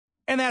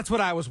And that's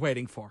what I was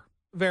waiting for.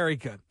 Very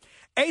good.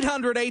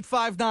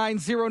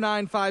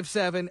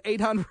 800-859-0957,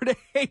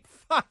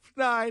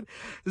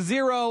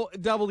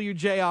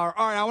 800-859-0WJR.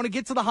 All right, I want to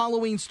get to the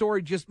Halloween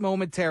story just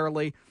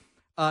momentarily.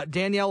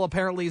 Danielle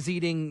apparently is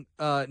eating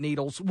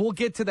needles. We'll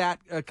get to that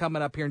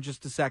coming up here in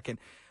just a second.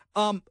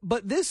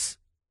 But this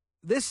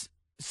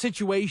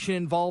situation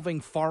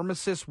involving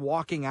pharmacists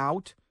walking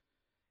out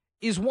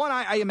is one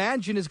I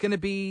imagine is going to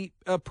be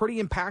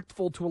pretty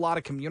impactful to a lot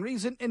of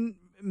communities and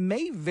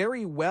may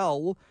very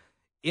well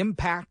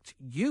impact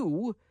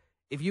you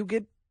if you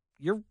get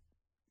your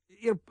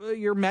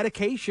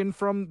medication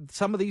from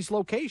some of these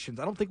locations.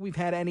 I don't think we've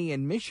had any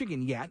in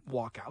Michigan yet,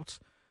 walkouts,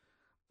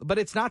 but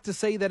it's not to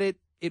say that it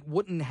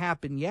wouldn't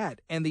happen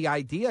yet. And the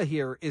idea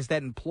here is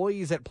that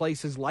employees at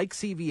places like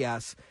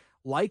CVS,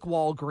 like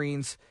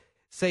Walgreens,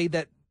 say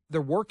that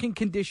their working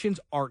conditions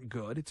aren't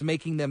good. It's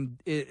making them,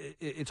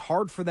 it's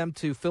hard for them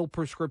to fill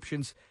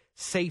prescriptions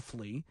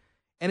safely,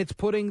 and it's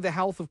putting the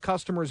health of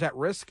customers at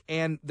risk,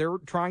 and they're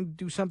trying to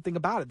do something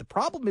about it. The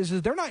problem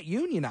is they're not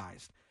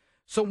unionized.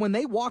 So when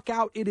they walk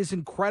out, it is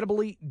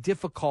incredibly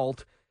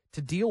difficult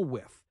to deal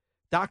with.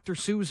 Dr.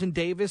 Susan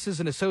Davis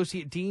is an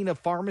associate dean of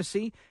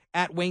pharmacy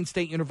at Wayne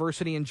State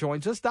University and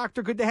joins us.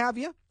 Doctor, good to have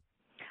you.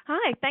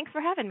 Hi, thanks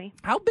for having me.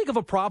 How big of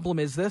a problem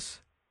is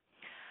this?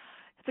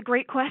 It's a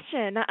great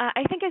question.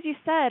 I think, as you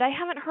said, I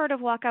haven't heard of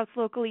walkouts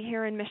locally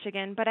here in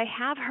Michigan, but I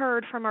have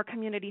heard from our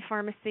community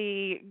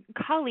pharmacy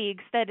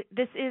colleagues that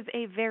this is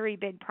a very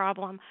big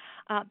problem.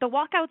 The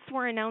walkouts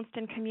were announced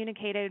and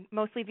communicated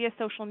mostly via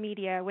social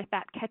media with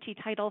that catchy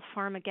title,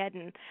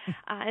 Pharmageddon.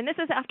 And this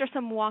is after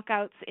some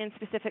walkouts in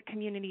specific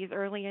communities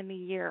early in the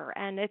year,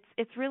 and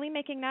it's really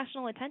making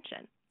national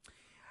attention.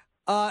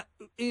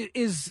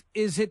 Is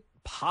it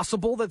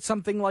possible that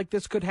something like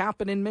this could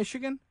happen in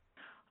Michigan?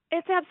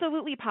 It's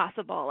absolutely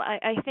possible.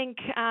 I think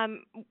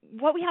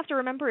what we have to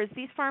remember is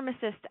these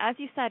pharmacists, as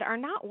you said, are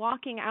not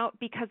walking out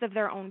because of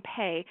their own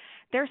pay.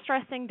 They're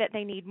stressing that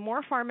they need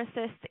more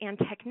pharmacists and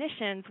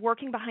technicians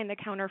working behind the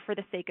counter for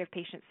the sake of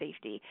patient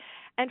safety.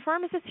 And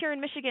pharmacists here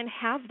in Michigan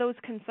have those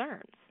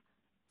concerns.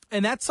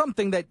 And that's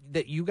something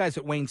that you guys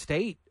at Wayne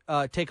State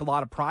take a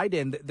lot of pride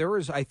in. There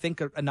is, I think,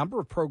 a number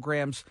of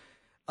programs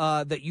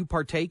that you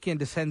partake in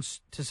to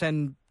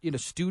send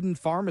student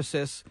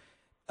pharmacists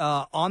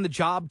on the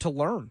job to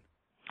learn.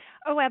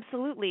 Oh,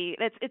 absolutely.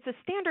 It's a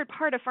standard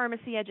part of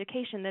pharmacy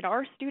education that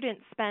our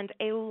students spend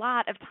a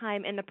lot of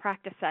time in the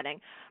practice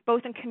setting,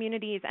 both in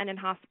communities and in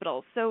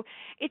hospitals. So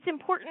it's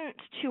important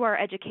to our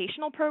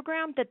educational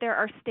program that there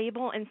are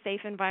stable and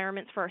safe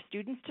environments for our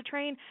students to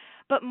train.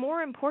 But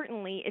more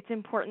importantly, it's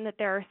important that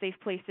there are safe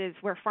places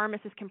where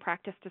pharmacists can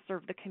practice to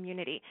serve the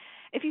community.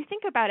 If you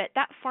think about it,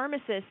 that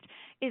pharmacist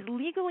is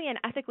legally and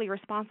ethically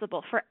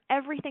responsible for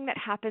everything that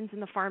happens in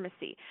the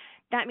pharmacy.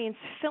 That means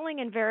filling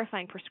and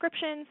verifying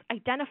prescriptions,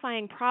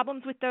 identifying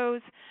problems with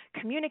those,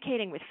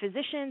 communicating with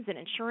physicians and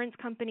insurance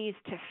companies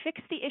to fix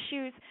the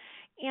issues,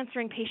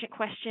 answering patient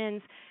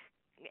questions,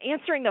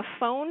 answering the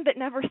phone that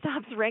never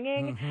stops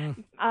ringing,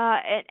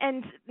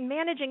 and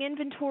managing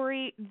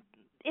inventory.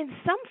 In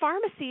some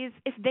pharmacies,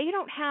 if they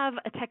don't have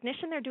a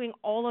technician, they're doing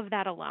all of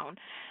that alone.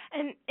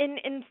 And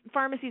in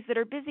pharmacies that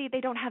are busy,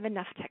 they don't have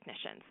enough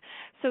technicians.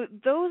 So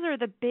those are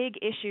the big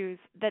issues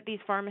that these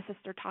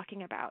pharmacists are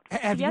talking about. Go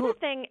ahead. No,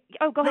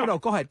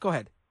 go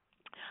ahead.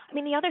 I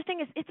mean, the other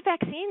thing is it's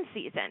vaccine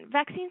season.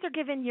 Vaccines are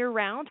given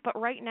year-round, but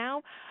right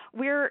now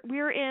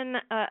we're in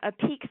a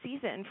peak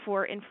season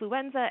for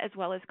influenza as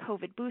well as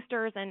COVID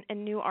boosters and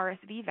new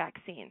RSV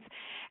vaccines.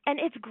 And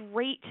it's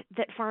great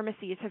that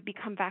pharmacies have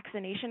become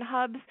vaccination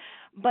hubs,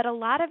 but a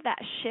lot of that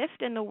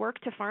shift in the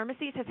work to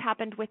pharmacies has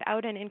happened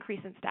without an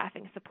increase in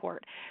staffing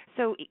support.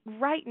 So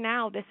right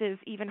now this is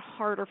even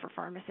harder for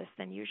pharmacists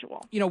than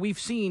usual. You know, we've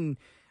seen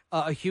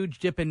a huge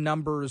dip in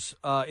numbers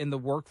in the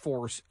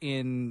workforce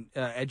in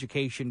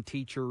education,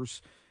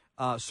 teachers,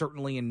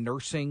 certainly in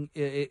nursing.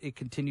 It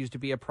continues to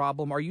be a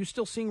problem. Are you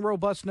still seeing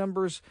robust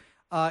numbers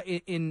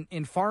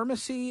in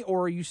pharmacy,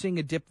 or are you seeing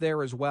a dip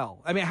there as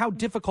well? I mean, how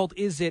difficult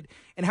is it,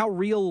 and how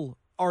real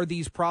are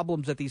these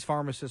problems that these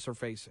pharmacists are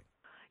facing?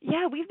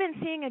 Yeah, we've been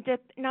seeing a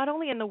dip not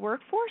only in the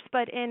workforce,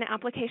 but in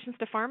applications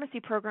to pharmacy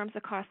programs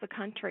across the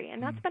country.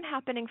 And that's been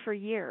happening for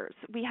years.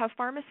 We have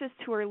pharmacists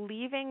who are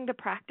leaving the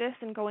practice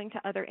and going to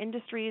other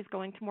industries,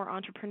 going to more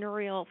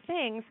entrepreneurial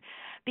things,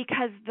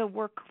 because the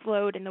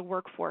workload in the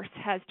workforce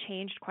has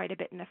changed quite a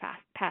bit in the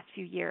past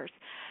few years.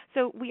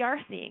 So we are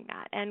seeing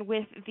that. And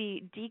with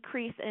the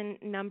decrease in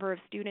number of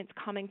students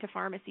coming to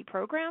pharmacy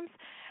programs,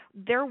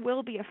 there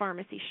will be a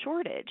pharmacy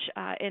shortage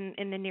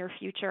in the near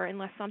future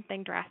unless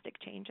something drastic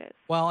changes.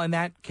 Well, and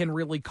that can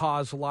really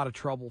cause a lot of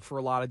trouble for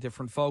a lot of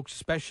different folks,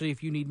 especially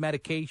if you need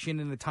medication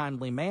in a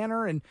timely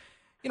manner. And,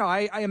 you know,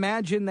 I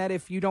imagine that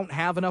if you don't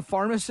have enough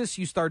pharmacists,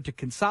 you start to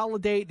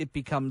consolidate. It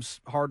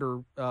becomes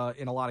harder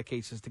in a lot of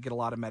cases to get a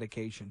lot of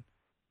medication.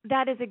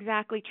 That is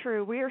exactly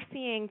true. We are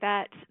seeing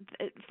that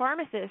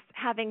pharmacists,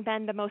 having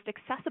been the most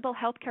accessible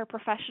healthcare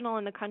professional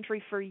in the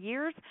country for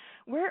years,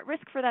 we're at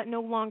risk for that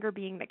no longer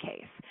being the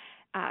case.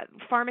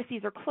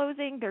 Pharmacies are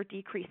closing, they're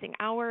decreasing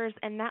hours,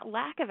 and that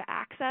lack of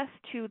access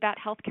to that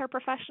healthcare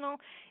professional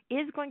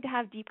is going to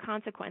have deep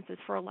consequences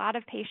for a lot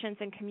of patients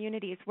and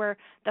communities where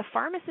the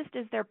pharmacist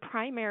is their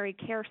primary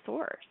care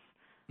source.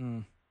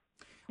 Mm.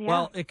 Yeah.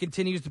 Well, it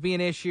continues to be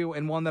an issue,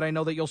 and one that I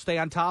know that you'll stay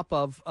on top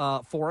of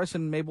for us,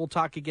 and maybe we'll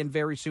talk again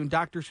very soon.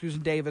 Dr.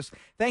 Susan Davis,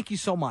 thank you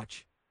so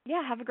much.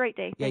 Yeah, have a great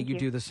day. Yeah, Thank you.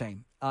 do the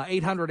same.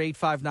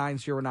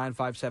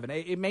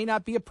 800-859-0957. It may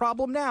not be a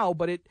problem now,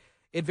 but it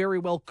very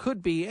well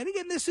could be. And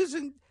again, this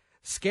isn't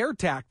scare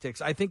tactics.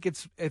 I think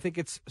it's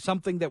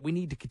something that we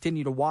need to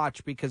continue to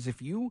watch, because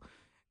if you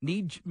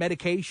need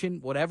medication,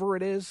 whatever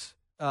it is,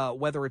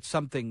 whether it's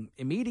something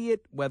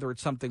immediate, whether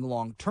it's something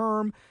long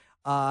term,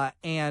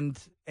 and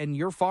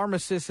your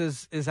pharmacist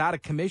is out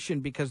of commission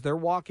because they're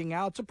walking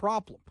out, it's a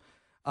problem.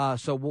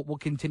 So we'll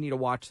continue to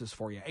watch this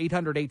for you.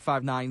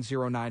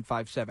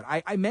 800-859-0957.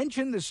 I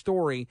mentioned this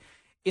story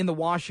in the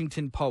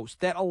Washington Post,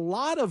 that a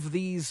lot of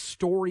these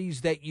stories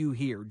that you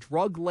hear,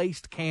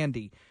 drug-laced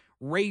candy,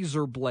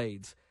 razor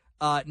blades,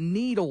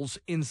 needles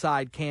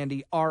inside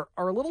candy, are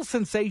a little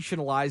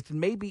sensationalized, and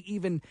maybe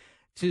even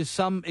to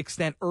some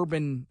extent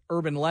urban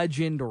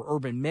legend or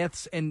urban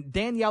myths. And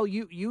Danielle,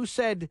 you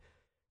said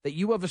that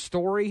you have a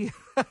story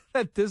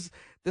that this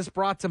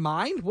brought to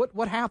mind.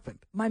 What happened?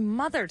 My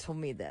mother told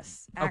me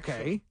this, actually,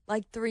 okay,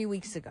 like 3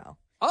 weeks ago.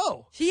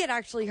 Oh. She had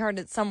actually heard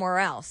it somewhere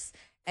else,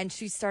 and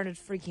she started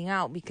freaking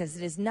out because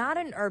it is not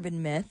an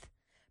urban myth,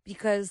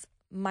 because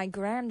my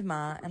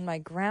grandma and my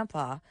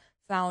grandpa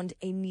found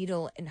a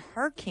needle in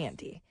her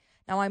candy.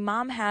 Now, my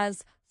mom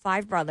has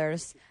 5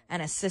 brothers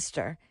and a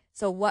sister.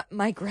 So what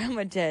my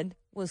grandma did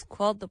was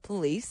called the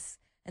police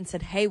and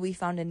said, hey, we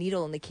found a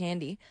needle in the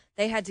candy.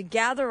 They had to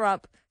gather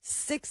up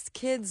 6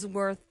 kids'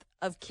 worth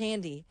of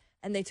candy,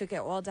 and they took it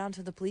all down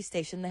to the police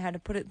station. They had to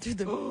put it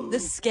through the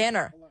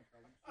scanner.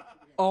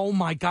 Oh,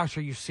 my gosh.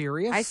 Are you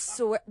serious? I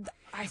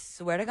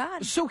swear to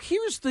God. So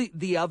here's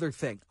the other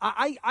thing.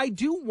 I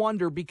do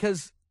wonder,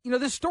 because,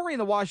 this story in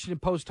the Washington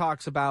Post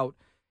talks about,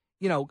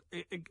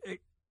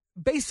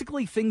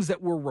 basically things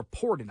that were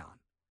reported on.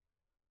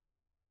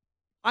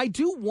 I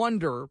do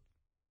wonder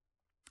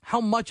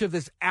how much of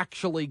this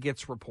actually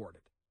gets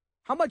reported.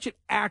 How much it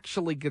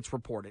actually gets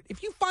reported.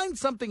 If you find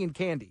something in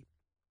candy,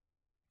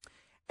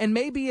 and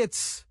maybe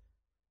it's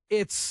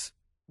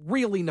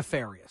really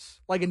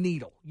nefarious, like a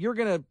needle, you're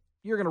gonna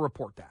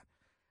report that.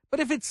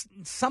 But if it's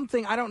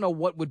something, I don't know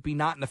what would be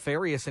not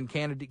nefarious in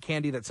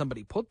candy that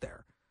somebody put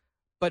there,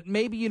 but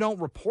maybe you don't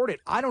report it.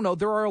 I don't know.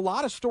 There are a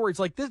lot of stories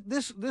like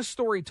this. This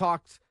story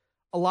talked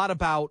a lot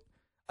about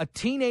a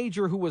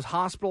teenager who was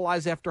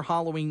hospitalized after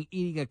Halloween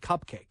eating a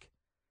cupcake,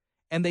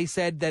 and they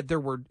said that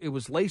it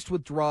was laced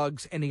with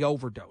drugs and he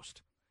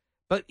overdosed.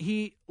 But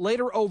he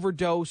later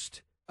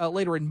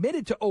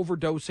admitted to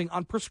overdosing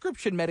on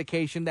prescription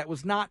medication that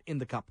was not in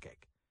the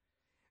cupcake.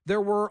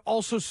 There were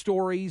also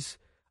stories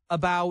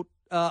about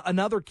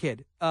another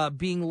kid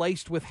being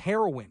laced with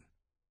heroin,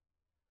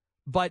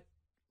 but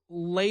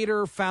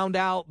later found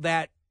out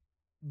that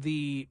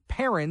the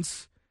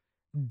parents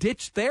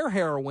ditched their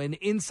heroin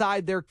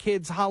inside their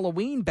kid's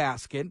Halloween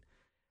basket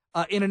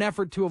in an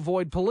effort to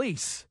avoid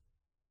police.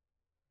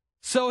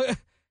 So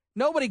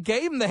nobody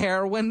gave them the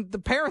heroin. The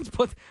parents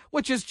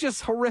which is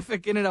just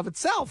horrific in and of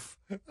itself.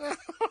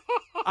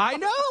 I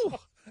know.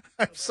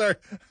 I'm sorry.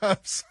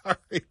 That's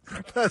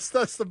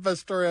the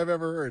best story I've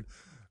ever heard.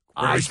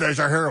 There's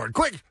our heroin.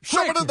 Quick,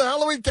 shove it in the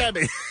Halloween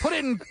candy. Put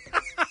it in.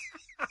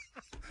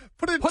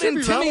 Put it in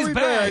Timmy's Halloween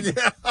bag.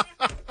 Yeah.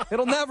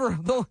 They'll never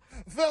look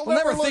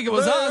think it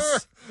was there.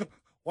 us.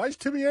 Why is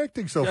Timmy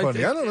acting so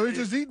funny? I don't know. He's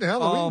just eating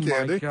Halloween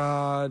candy. Oh, my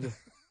God.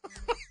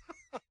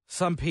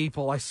 Some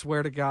people, I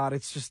swear to God,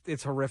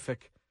 it's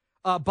horrific.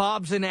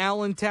 Bob's in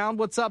Allentown.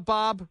 What's up,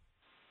 Bob?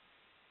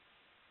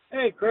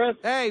 Hey, Chris.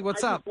 Hey,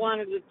 what's up? I just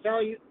wanted to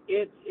tell you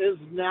it is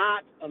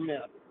not a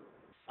myth.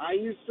 I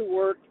used to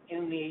work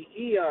in the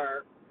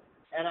ER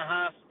at a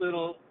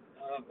hospital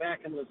back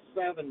in the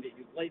 70s,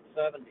 late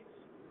 70s,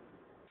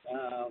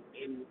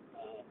 in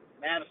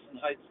Madison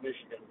Heights,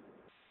 Michigan.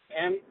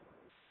 And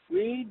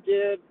we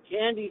did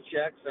candy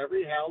checks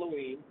every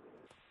Halloween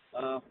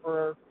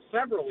for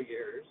several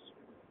years.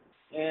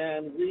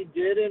 And we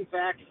did, in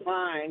fact,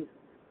 find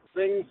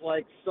things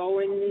like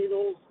sewing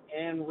needles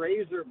and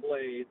razor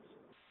blades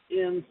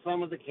in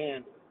some of the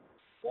candy.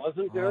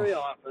 Wasn't very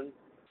often,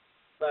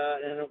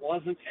 and it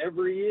wasn't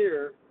every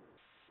year,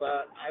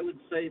 but I would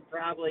say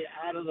probably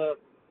out of the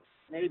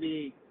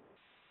maybe,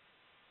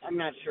 I'm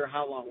not sure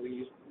how long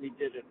we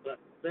did it, but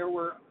there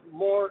were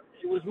more,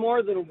 it was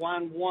more than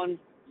one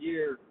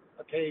year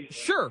occasion.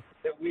 Sure.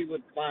 That we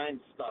would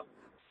find stuff.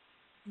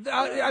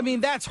 I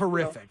mean, that's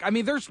horrific. I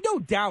mean, there's no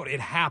doubt it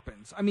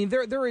happens. I mean,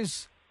 there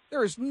is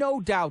no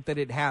doubt that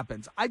it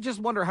happens. I just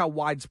wonder how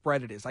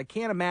widespread it is. I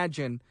can't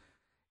imagine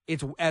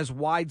it's as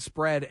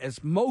widespread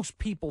as most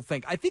people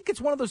think. I think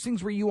it's one of those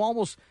things where you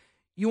almost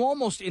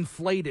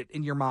inflate it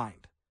in your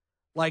mind.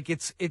 Like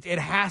it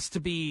has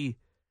to be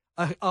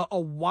a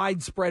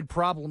widespread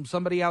problem.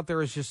 Somebody out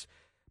there is just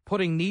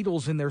putting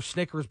needles in their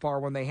Snickers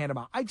bar when they hand them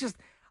out.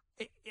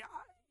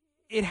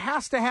 it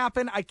has to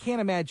happen. I can't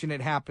imagine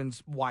it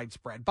happens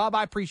widespread. Bob,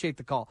 I appreciate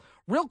the call.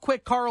 Real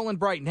quick, Carl in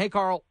Brighton. Hey,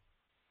 Carl.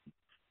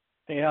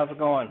 Hey, how's it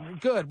going?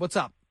 Good. What's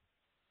up?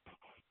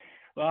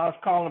 Well, I was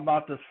calling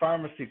about this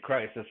pharmacy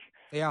crisis.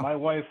 Yeah. My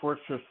wife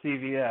works for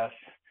CVS,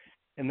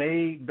 and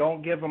they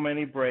don't give them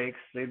any breaks.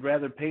 They'd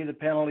rather pay the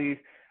penalty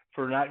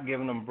for not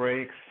giving them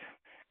breaks.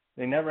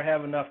 They never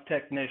have enough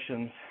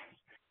technicians.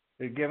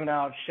 They're giving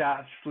out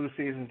shots. Flu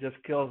season just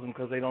kills them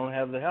because they don't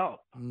have the help.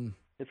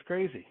 It's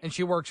crazy. And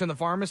she works in the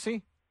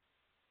pharmacy?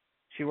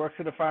 She works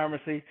at a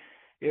pharmacy.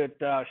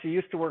 She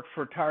used to work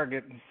for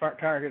Target.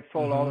 Target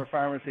sold all their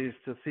pharmacies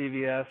to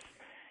CVS,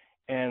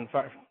 and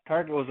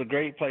Target was a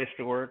great place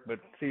to work, but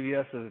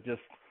CVS has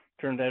just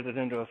turned that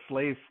into a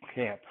slave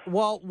camp.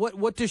 Well,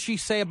 what does she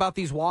say about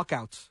these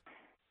walkouts?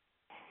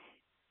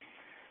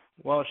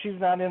 Well, she's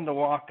not into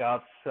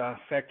walkouts. In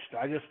fact,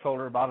 I just told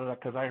her about it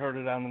because I heard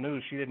it on the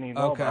news. She didn't even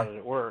know about it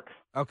at work.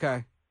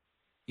 Okay.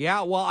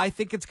 Yeah, well, I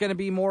think it's going to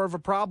be more of a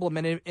problem,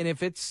 and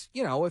if it's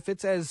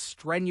as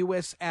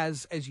strenuous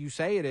as you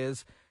say it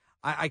is,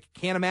 I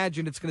can't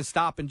imagine it's going to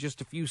stop in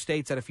just a few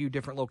states at a few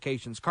different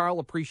locations. Carl,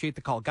 appreciate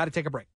the call. Got to take a break.